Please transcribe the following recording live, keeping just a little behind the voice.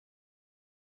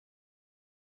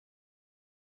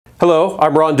Hello,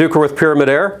 I'm Ron Duker with Pyramyd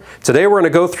Air. Today we're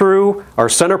going to go through our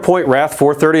CenterPoint Wrath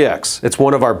 430X. It's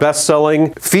one of our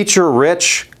best-selling,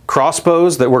 feature-rich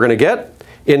crossbows that we're going to get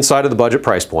inside of the budget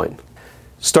price point.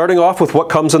 Starting off with what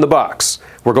comes in the box.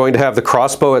 We're going to have the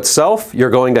crossbow itself.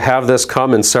 You're going to have this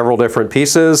come in several different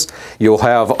pieces. You'll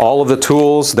have all of the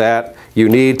tools that you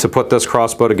need to put this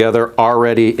crossbow together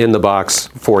already in the box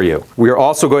for you. We are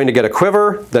also going to get a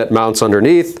quiver that mounts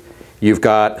underneath. You've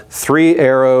got 3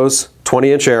 arrows,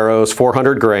 20-inch arrows,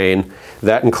 400 grain.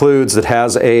 That includes, it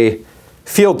has a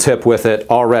field tip with it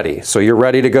already. So you're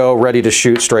ready to go, ready to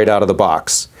shoot straight out of the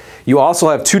box. You also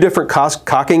have 2 different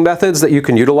cocking methods that you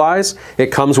can utilize.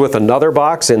 It comes with another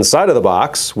box inside of the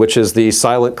box, which is the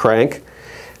silent crank,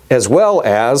 as well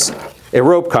as a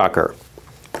rope cocker.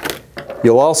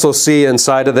 You'll also see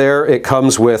inside of there, it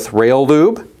comes with rail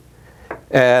lube.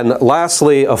 And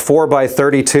lastly, a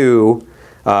 4x32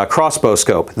 crossbow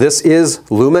scope. This is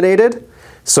illuminated,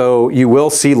 so you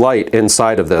will see light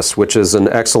inside of this, which is an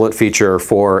excellent feature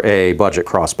for a budget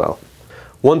crossbow.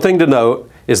 One thing to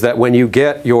note is that when you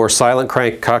get your silent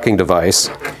crank cocking device,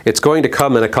 it's going to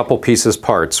come in a couple pieces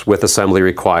parts with assembly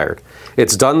required.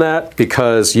 It's done that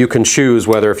because you can choose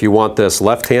whether if you want this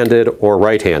left-handed or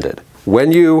right-handed.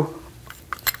 When you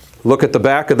look at the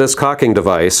back of this cocking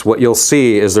device, what you'll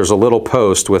see is there's a little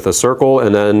post with a circle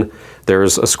and then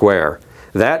there's a square.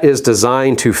 That is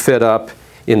designed to fit up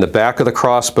in the back of the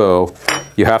crossbow.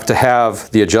 You have to have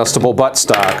the adjustable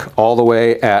buttstock all the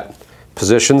way at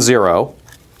position 0,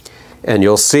 and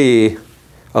you'll see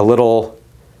a little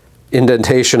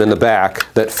indentation in the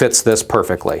back that fits this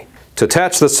perfectly. To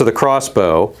attach this to the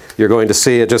crossbow, you're going to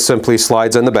see it just simply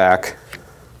slides in the back,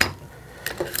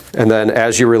 and then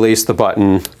as you release the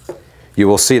button, you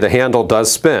will see the handle does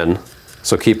spin,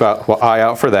 so keep an eye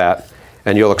out for that,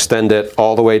 and you'll extend it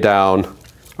all the way down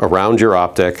around your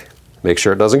optic. Make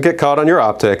sure it doesn't get caught on your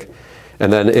optic,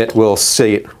 and then it will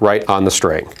sit right on the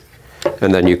string.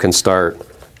 And then you can start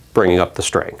bringing up the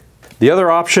string. The other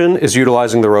option is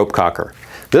utilizing the rope cocker.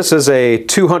 This is a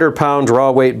 200-pound draw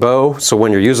weight bow, so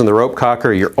when you're using the rope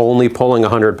cocker, you're only pulling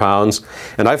 100 pounds.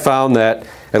 And I found that,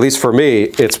 at least for me,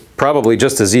 it's probably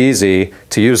just as easy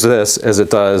to use this as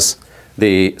it does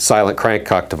the silent crank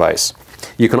cock device.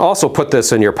 You can also put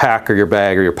this in your pack or your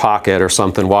bag or your pocket or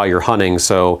something while you're hunting,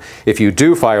 so if you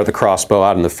do fire the crossbow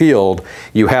out in the field,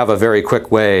 you have a very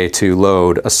quick way to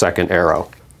load a second arrow.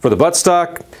 For the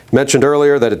buttstock, mentioned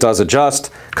earlier that it does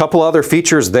adjust. A couple other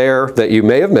features there that you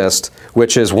may have missed,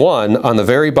 which is one, on the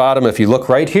very bottom, if you look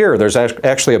right here, there's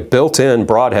actually a built-in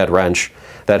broadhead wrench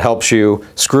that helps you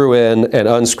screw in and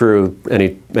unscrew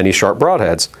any sharp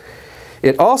broadheads.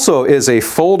 It also is a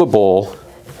foldable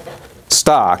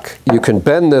stock. You can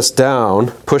bend this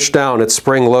down, push down, it's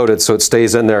spring loaded so it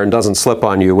stays in there and doesn't slip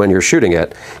on you when you're shooting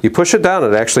it. You push it down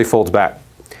and it actually folds back.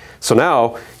 So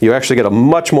now you actually get a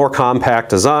much more compact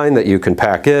design that you can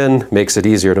pack in, makes it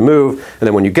easier to move, and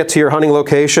then when you get to your hunting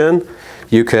location,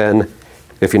 you can,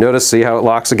 if you notice, see how it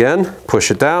locks again,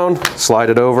 push it down, slide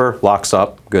it over, locks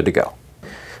up, good to go.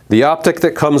 The optic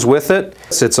that comes with it,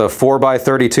 it's a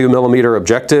 4x32 millimeter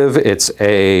objective. It's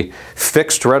a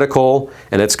fixed reticle,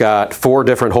 and it's got 4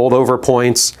 different holdover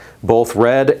points, both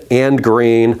red and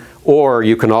green, or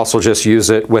you can also just use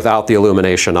it without the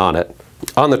illumination on it.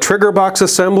 On the trigger box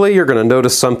assembly, you're going to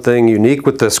notice something unique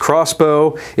with this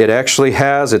crossbow. It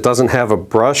doesn't have a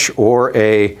brush or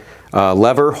a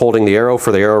lever holding the arrow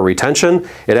for the arrow retention.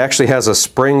 It actually has a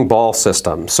spring ball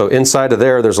system. So inside of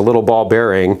there's a little ball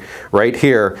bearing right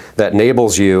here that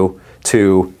enables you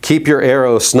to keep your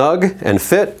arrow snug and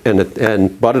fit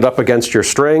and butt it up against your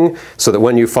string so that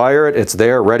when you fire it, it's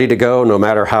there ready to go no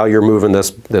matter how you're moving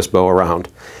this bow around.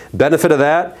 Benefit of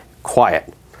that,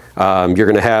 quiet. You're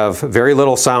going to have very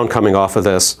little sound coming off of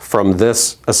this from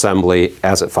this assembly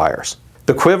as it fires.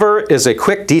 The quiver is a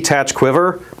quick detach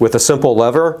quiver with a simple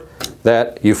lever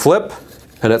that you flip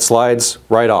and it slides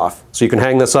right off. So you can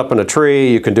hang this up in a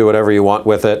tree, you can do whatever you want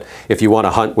with it if you want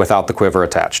to hunt without the quiver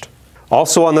attached.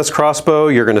 Also on this crossbow,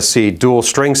 you're going to see dual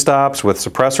string stops with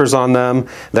suppressors on them.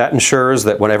 That ensures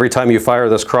that every time you fire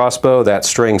this crossbow, that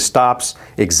string stops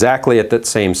exactly at that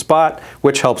same spot,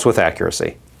 which helps with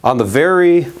accuracy. On the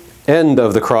very end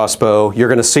of the crossbow, you're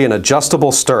going to see an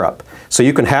adjustable stirrup. So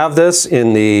you can have this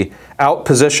in the out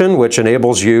position, which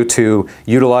enables you to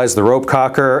utilize the rope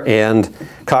cocker and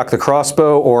cock the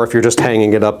crossbow, or if you're just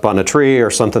hanging it up on a tree or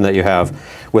something that you have.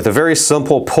 With a very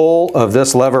simple pull of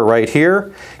this lever right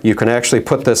here, you can actually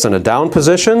put this in a down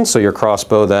position, so your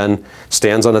crossbow then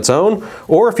stands on its own.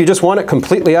 Or if you just want it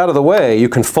completely out of the way, you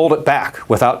can fold it back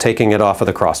without taking it off of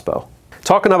the crossbow.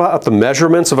 Talking about the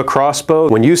measurements of a crossbow,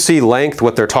 when you see length,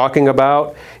 what they're talking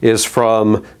about is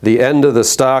from the end of the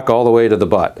stock all the way to the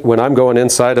butt. When I'm going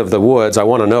inside of the woods, I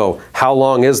want to know how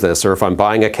long is this, or if I'm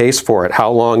buying a case for it, how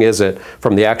long is it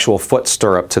from the actual foot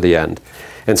stirrup to the end.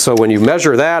 And so when you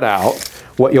measure that out,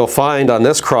 what you'll find on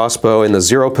this crossbow in the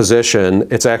 0 position,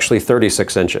 it's actually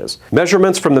 36 inches.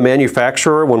 Measurements from the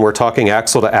manufacturer when we're talking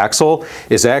axle to axle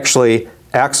is actually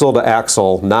axle to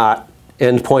axle, not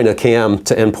end point of cam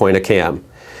to end point of cam.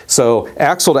 So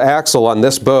axle to axle on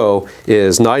this bow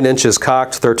is 9 inches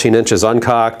cocked, 13 inches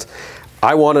uncocked.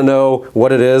 I want to know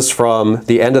what it is from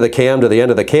the end of the cam to the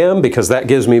end of the cam because that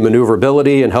gives me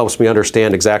maneuverability and helps me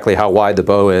understand exactly how wide the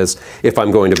bow is if I'm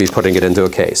going to be putting it into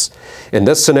a case. In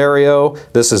this scenario,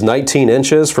 this is 19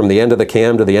 inches from the end of the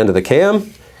cam to the end of the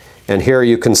cam. And here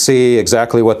you can see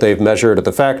exactly what they've measured at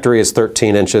the factory is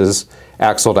 13 inches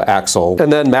axle to axle.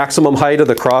 And then maximum height of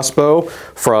the crossbow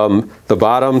from the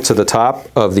bottom to the top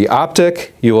of the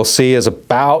optic, you will see is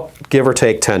about, give or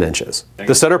take, 10 inches. The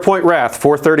CenterPoint Wrath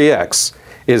 430X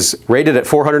is rated at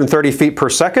 430 feet per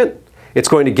second. It's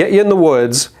going to get you in the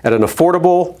woods at an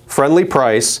affordable, friendly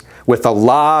price with a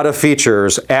lot of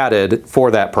features added for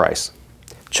that price.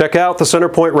 Check out the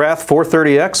CenterPoint Wrath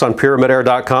 430X on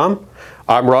PyramydAir.com.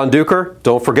 I'm Ron Duker.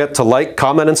 Don't forget to like,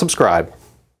 comment, and subscribe.